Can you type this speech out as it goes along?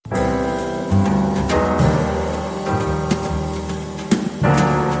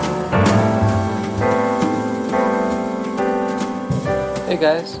Hey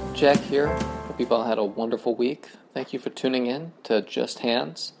guys, Jack here. Hope you all had a wonderful week. Thank you for tuning in to Just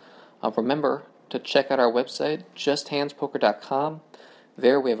Hands. Remember to check out our website, justhandspoker.com.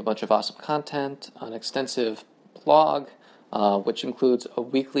 There we have a bunch of awesome content, an extensive blog, which includes a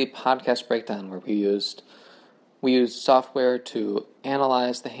weekly podcast breakdown where we use software to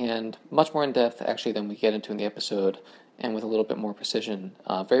analyze the hand much more in depth actually than we get into in the episode, and with a little bit more precision.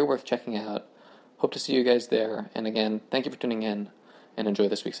 Very worth checking out. Hope to see you guys there. And again, thank you for tuning in, and enjoy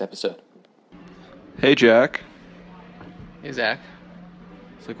this week's episode. Hey, Jack. Hey, Zach.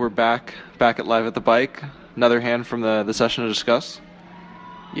 It's like we're back at Live at the Bike. Another hand from the session to discuss.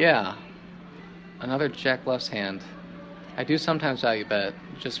 Yeah. Another Jack Bluffs hand. I do sometimes value bet.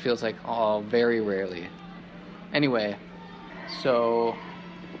 It just feels like, very rarely. Anyway, so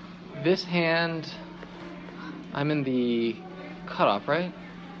this hand, I'm in the cutoff, right?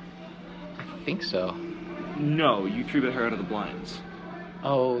 I think so. No, you 3-bet her out of the blinds.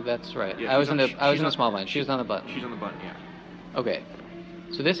 Oh, that's right. Yeah, I was in the small blind. She She was on the button. She's on the button, yeah. Okay.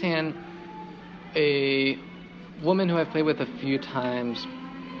 So this hand, a woman who I've played with a few times,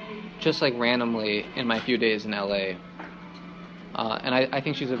 just like randomly in my few days in LA. And I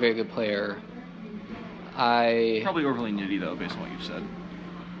think she's a very good player. Probably overly nitty, though, based on what you've said.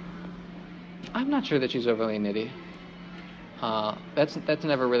 I'm not sure that she's overly nitty. That's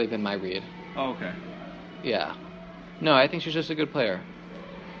never really been my read. Oh, okay. Yeah. No, I think she's just a good player.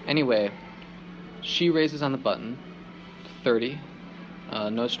 Anyway, she raises on the button, 30.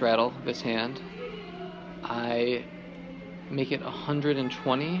 No straddle this hand. I make it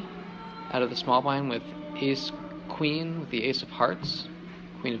 120 out of the small blind with ace queen with the ace of hearts,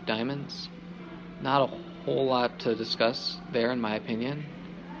 queen of diamonds. Not a whole lot to discuss there, in my opinion.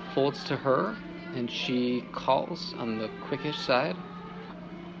 Folds to her, and she calls on the quickish side.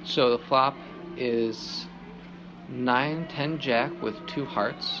 So the flop is 9-10 jack with 2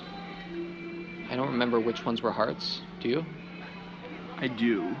 hearts. I don't remember which ones were hearts. Do you? I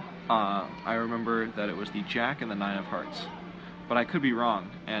do. I remember that it was the jack and the 9 of hearts. But I could be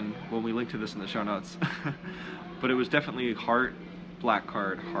wrong, and when we link to this in the show notes. But it was definitely heart, black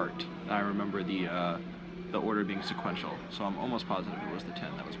card, heart. I remember the order being sequential, so I'm almost positive it was the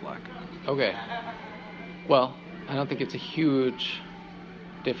 10 that was black. Okay. Well, I don't think it's a huge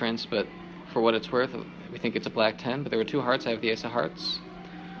difference, but for what it's worth, we think it's a black 10, but there were 2 hearts. I have the ace of hearts.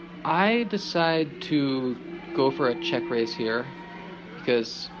 I decide to go for a check raise here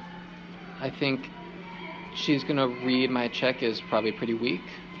because I think she's going to read my check is probably pretty weak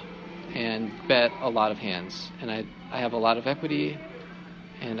and bet a lot of hands. And I have a lot of equity,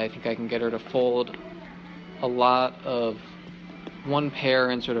 and I think I can get her to fold a lot of one pair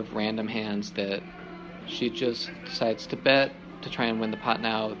and sort of random hands that she just decides to bet to try and win the pot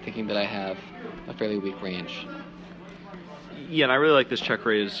now, thinking that I have a fairly weak range. Yeah, and I really like this check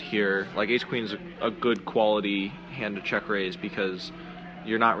raise here. Like, ace-queen's a good quality hand to check raise because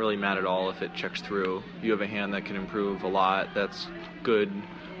you're not really mad at all if it checks through. You have a hand that can improve a lot, that's good,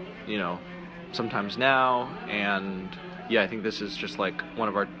 sometimes now. And, yeah, I think this is just, like, one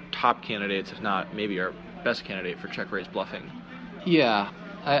of our top candidates, if not maybe our best candidate for check raise bluffing. Yeah,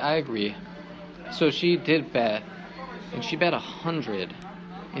 I agree. So she did bet, and she bet 100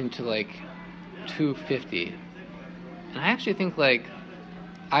 into, 250. And I actually think,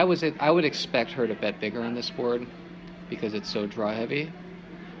 I would expect her to bet bigger on this board because it's so draw heavy.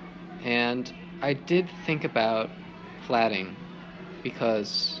 And I did think about flatting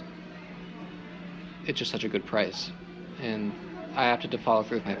because it's just such a good price. And I opted to follow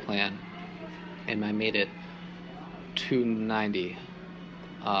through with my plan. And I made it 290.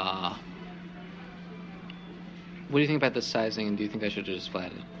 What do you think about this sizing, and do you think I should have just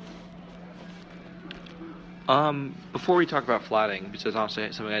flatted? Before we talk about flatting, because honestly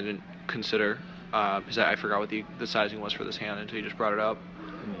it's something I didn't consider, because I forgot what the sizing was for this hand until you just brought it up.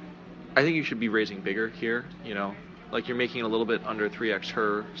 I think you should be raising bigger here, you're making a little bit under 3x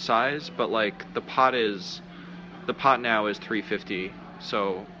her size, but the pot now is 350,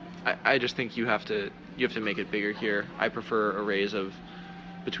 so I just think you have to make it bigger here. I prefer a raise of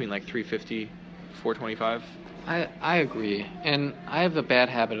between 350, 425. I agree, and I have the bad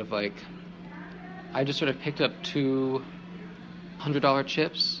habit of I just sort of picked up 2 $100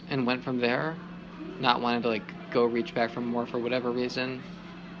 chips and went from there, not wanting to go reach back for more for whatever reason,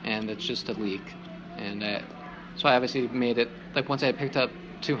 and it's just a leak. And so I obviously made it, once I had picked up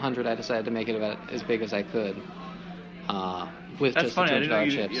 200, I decided to make it about as big as I could with That's just funny. the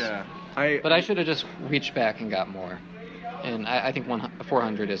 $200 chips. Yeah. But I should have just reached back and got more. And I think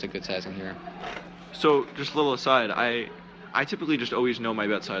 400 is a good sizing here. So, just a little aside, I typically just always know my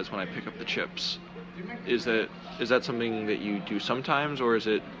bet size when I pick up the chips. is that something that you do sometimes, or is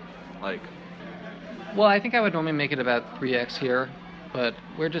it like? Well, I think I would normally make it about 3x here, but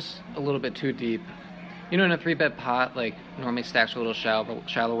we're just a little bit too deep. You know, in a 3-bet pot, like, normally stacks are a little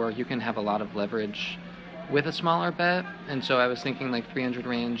shallower. You can have a lot of leverage with a smaller bet, and so I was thinking like 300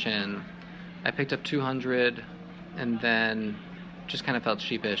 range, and I picked up 200, and then just kind of felt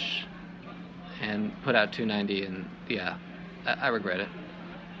sheepish and put out 290, and yeah, I regret it.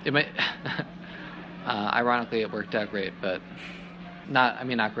 It might, ironically, it worked out great, but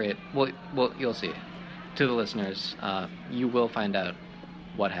not great. Well, you'll see. To the listeners, you will find out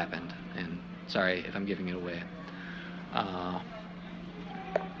what happened, and sorry if I'm giving it away.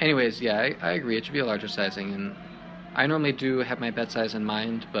 Anyways, yeah, I agree. It should be a larger sizing, and I normally do have my bet size in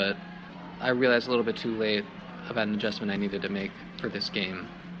mind, but I realized a little bit too late about an adjustment I needed to make for this game,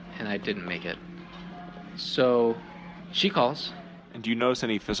 and I didn't make it. So she calls. And do you notice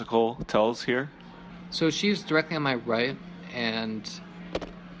any physical tells here? So she's directly on my right, and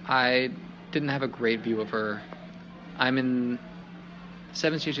I didn't have a great view of her. I'm in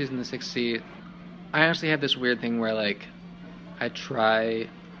 7th seat, she's in the 6th seat. I honestly have this weird thing where, like, I try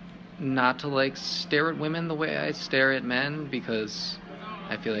not to, like, stare at women the way I stare at men, because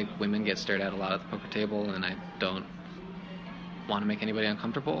I feel like women get stared at a lot at the poker table, and I don't want to make anybody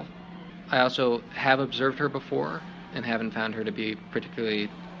uncomfortable. I also have observed her before and haven't found her to be particularly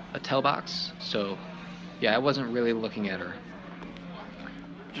a tell box, so yeah, I wasn't really looking at her.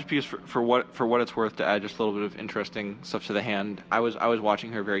 Just because for what it's worth, to add just a little bit of interesting stuff to the hand, I was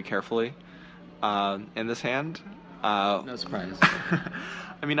watching her very carefully in this hand. No surprise.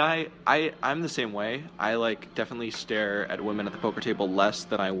 I mean, I'm the same way. I like definitely stare at women at the poker table less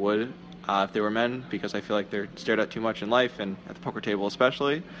than I would if they were men, because I feel like they're stared at too much in life, and at the poker table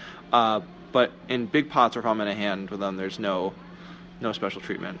especially. But in big pots, or if I'm in a hand with them, there's no special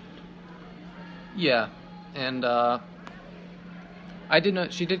treatment. Yeah, and I did know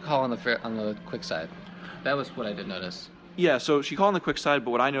she did call on the quick side. That was what I did notice. Yeah, so she called on the quick side,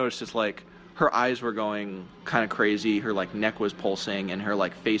 but what I noticed is, like, her eyes were going kind of crazy, her, like, neck was pulsing, and her,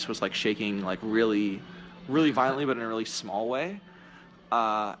 like, face was, like, shaking, like, really, really violently, but in a really small way.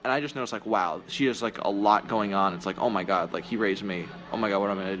 And I just noticed, like, wow, she has, like, a lot going on. It's like, oh my god, like, he raised me. Oh my god, what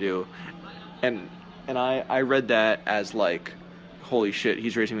am I going to do? And I read that as, like, holy shit,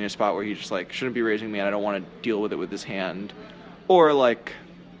 he's raising me in a spot where he just, like, shouldn't be raising me, and I don't want to deal with it with his hand. Or, like,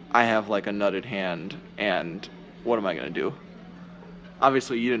 I have, like, a nutted hand, and what am I going to do?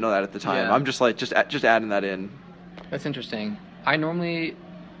 Obviously, you didn't know that at the time. Yeah. I'm just, like, just adding that in. That's interesting. I normally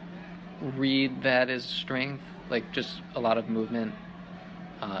read that as strength, like, just a lot of movement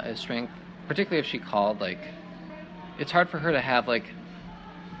as strength. Particularly if she called, like, it's hard for her to have, like,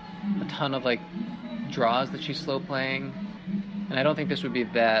 a ton of, like, draws that she's slow playing. And I don't think this would be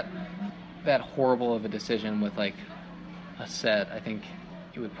that horrible of a decision with, like, a set. I think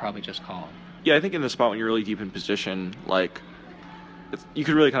you would probably just call. Yeah, I think in the spot when you're really deep in position, like, you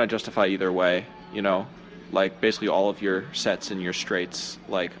could really kind of justify either way, you know? Like, basically all of your sets and your straights,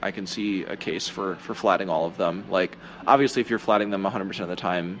 like, I can see a case for flatting all of them. Like, obviously if you're flatting them 100% of the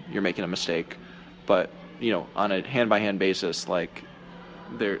time, you're making a mistake. But, you know, on a hand-by-hand basis, like,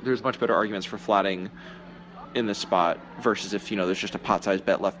 there's much better arguments for flatting in this spot versus if, you know, there's just a pot-sized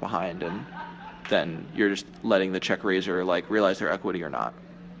bet left behind, and then you're just letting the check raiser, like, realize their equity or not.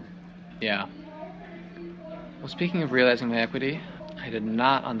 Yeah. Well, speaking of realizing my equity, I did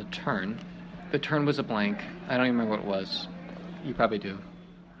not on the turn. The turn was a blank. I don't even remember what it was. You probably do.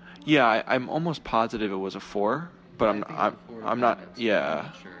 Yeah, I'm almost positive it was a 4, but I'm not. Yeah, I'm not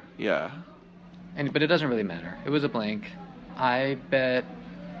sure. Yeah. But it doesn't really matter. It was a blank. I bet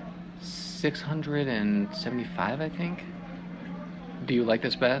 675, I think. Do you like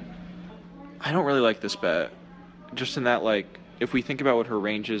this bet? I don't really like this bet. Just in that, like, if we think about what her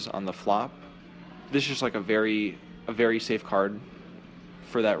range is on the flop, this is just like a very safe card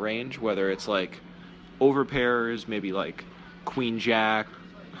for that range, whether it's like over pairs, maybe like queen jack,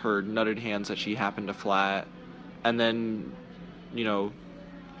 her nutted hands that she happened to flat, and then, you know,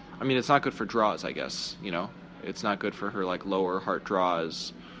 I mean, it's not good for draws, I guess, you know? It's not good for her, like, lower heart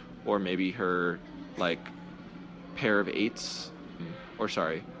draws, or maybe her, like, pair of eights,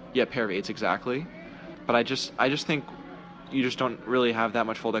 pair of eights exactly. But I just think you just don't really have that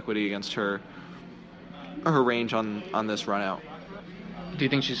much fold equity against her range on this run out. Do you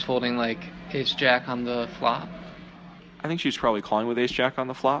think she's folding, like, ace-jack on the flop? I think she's probably calling with ace-jack on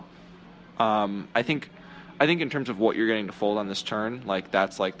the flop. I think in terms of what you're getting to fold on this turn, like,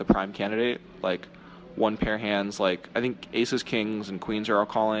 that's, like, the prime candidate. Like, one pair hands, like, I think aces, kings, and queens are all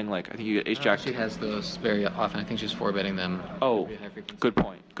calling. Like, I think you get ace-jack. She has those very often. I think she's 4-betting them. Oh, good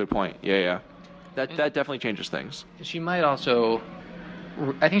point. Yeah. That definitely changes things. She might also...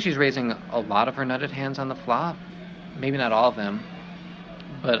 I think she's raising a lot of her nutted hands on the flop. Maybe not all of them.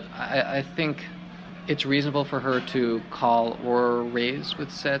 But I think it's reasonable for her to call or raise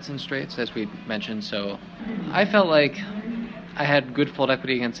with sets and straights, as we mentioned. So I felt like I had good fold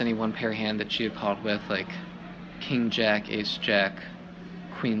equity against any one pair hand that she had called with, like King Jack, Ace Jack,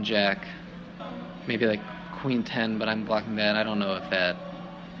 Queen Jack, maybe like Queen 10, but I'm blocking that. I don't know if that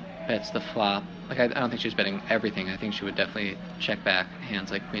bets the flop. Like I don't think she's betting everything. I think she would definitely check back hands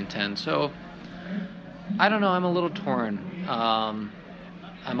like Queen 10. So I don't know. I'm a little torn.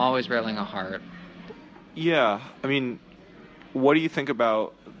 I'm always railing a heart. Yeah, I mean, what do you think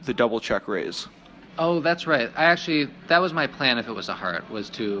about the double check raise? Oh, that's right. That was my plan if it was a heart, was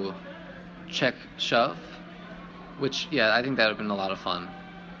to check shove, which, yeah, I think that would have been a lot of fun.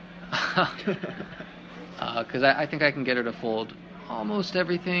 Because I think I can get her to fold almost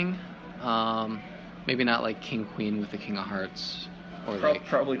everything. Maybe not like King Queen with the King of Hearts. Or like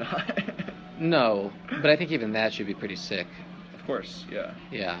Probably not. No, but I think even that should be pretty sick. Of course, yeah.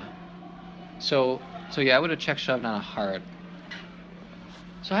 Yeah. So yeah, I would have check shoved on a heart.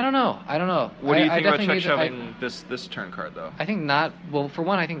 So I don't know. What do you think about check definitely shoving this turn card though? I think not. Well, for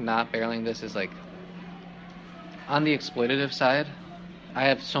one, I think not barreling this is like on the exploitative side. I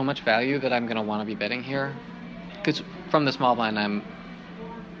have so much value that I'm gonna want to be betting here, because from the small blind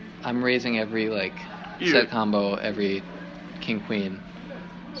I'm raising every like set combo, every king queen.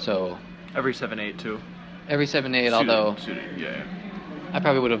 So Every 7-8 too. every 7-8, although Suited, yeah. I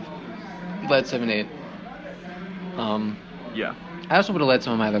probably would have led 7-8. Yeah. I also would have led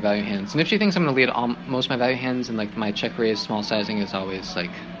some of my other value hands. And if she thinks I'm going to lead most of my value hands and like my check raise small sizing is always like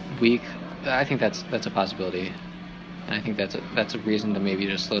weak, I think that's a possibility. And I think that's a reason to maybe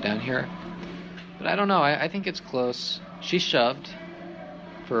just slow down here. But I don't know. I think it's close. She shoved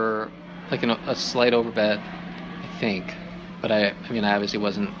for like a slight overbet, I think. But I mean, I obviously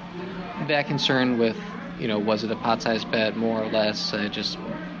wasn't that concerned with, was it a pot size bet, more or less. I just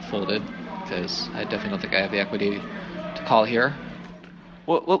folded because I definitely don't think I have the equity to call here.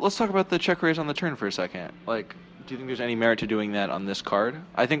 Well, let's talk about the check raise on the turn for a second. Like, do you think there's any merit to doing that on this card?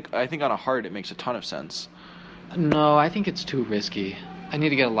 I think on a heart it makes a ton of sense. No, I think it's too risky. I need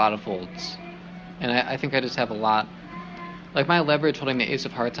to get a lot of folds. And I think I just have a lot. Like, my leverage holding the ace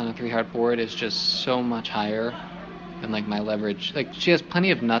of hearts on a 3-heart board is just so much higher than, like, my leverage. Like, she has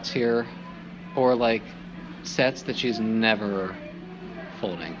plenty of nuts here, or, like, sets that she's never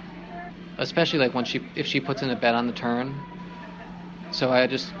folding. Especially, like, if she puts in a bet on the turn. So I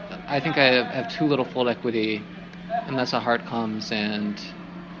think I have too little fold equity unless a heart comes and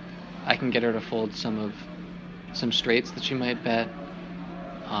I can get her to fold some straights that she might bet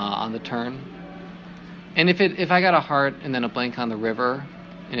on the turn. And if I got a heart and then a blank on the river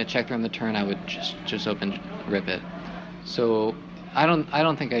and it checked her on the turn, I would just open rip it. So I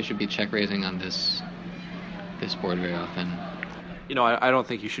don't think I should be check raising on this board very often. I don't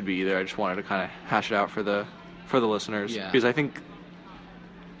think you should be either. I just wanted to kind of hash it out for the listeners, because I think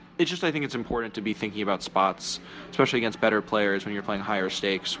it's important to be thinking about spots, especially against better players when you're playing higher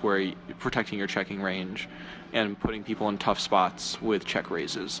stakes, where you're protecting your checking range and putting people in tough spots with check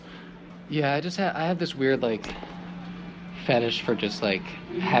raises. Yeah, I have this weird like fetish for just like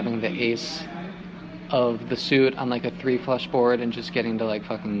having the ace of the suit on like a 3 flush board and just getting to like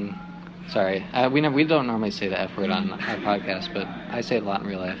fucking. Sorry, we don't normally say the F word on our podcast, but I say it a lot in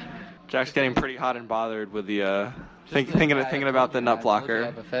real life. Jack's getting pretty hot and bothered with the thinking about the nut blocker. I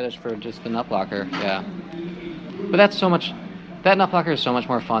have a fetish for just the nut blocker, yeah. But that nut blocker is so much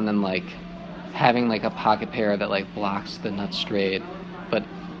more fun than like having like a pocket pair that like blocks the nut straight, but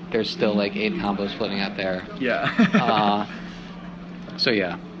there's still like 8 combos floating out there. Yeah. So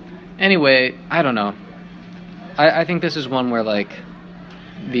yeah. Anyway, I don't know. I think this is one where like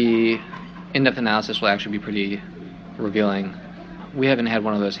the in-depth analysis will actually be pretty revealing. We haven't had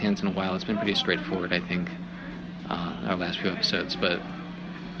one of those hands in a while. It's been pretty straightforward, I think, our last few episodes. But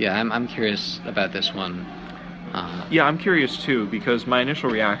yeah, I'm curious about this one. Yeah, I'm curious too, because my initial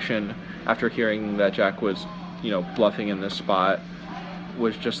reaction after hearing that Jack was, bluffing in this spot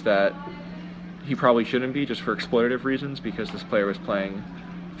was just that he probably shouldn't be, just for exploitative reasons, because this player was playing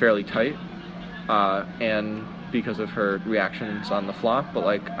fairly tight, and because of her reactions on the flop. But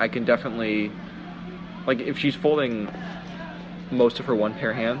like, I can definitely, like, if she's folding most of her one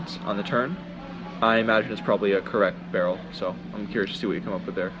pair hands on the turn, I imagine it's probably a correct barrel. So I'm curious to see what you come up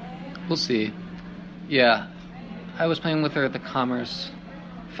with there. We'll see. Yeah, I was playing with her at the Commerce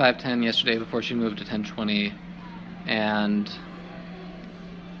 510 yesterday before she moved to 1020, and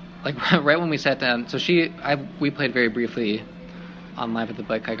like right when we sat down, so we played very briefly on Live at the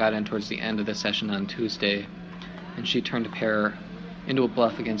Bike, I got in towards the end of the session on Tuesday, and she turned a pair into a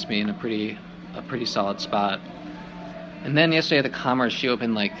bluff against me in a pretty solid spot. And then yesterday at the Commerce, she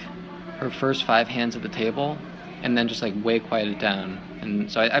opened like her first 5 hands at the table, and then just like way quieted down.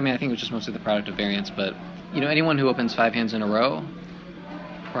 And so I think it was just mostly the product of variance. But anyone who opens 5 hands in a row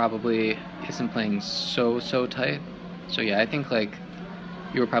probably isn't playing so tight. So yeah, I think like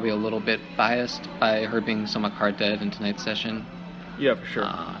you were probably a little bit biased by her being somewhat card dead in tonight's session. Yeah, for sure.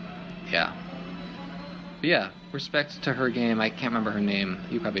 Yeah. But yeah, respect to her game. I can't remember her name.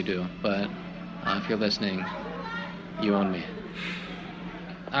 You probably do. But if you're listening, you own me.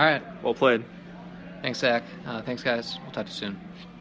 All right. Well played. Thanks, Zach. Thanks, guys. We'll talk to you soon.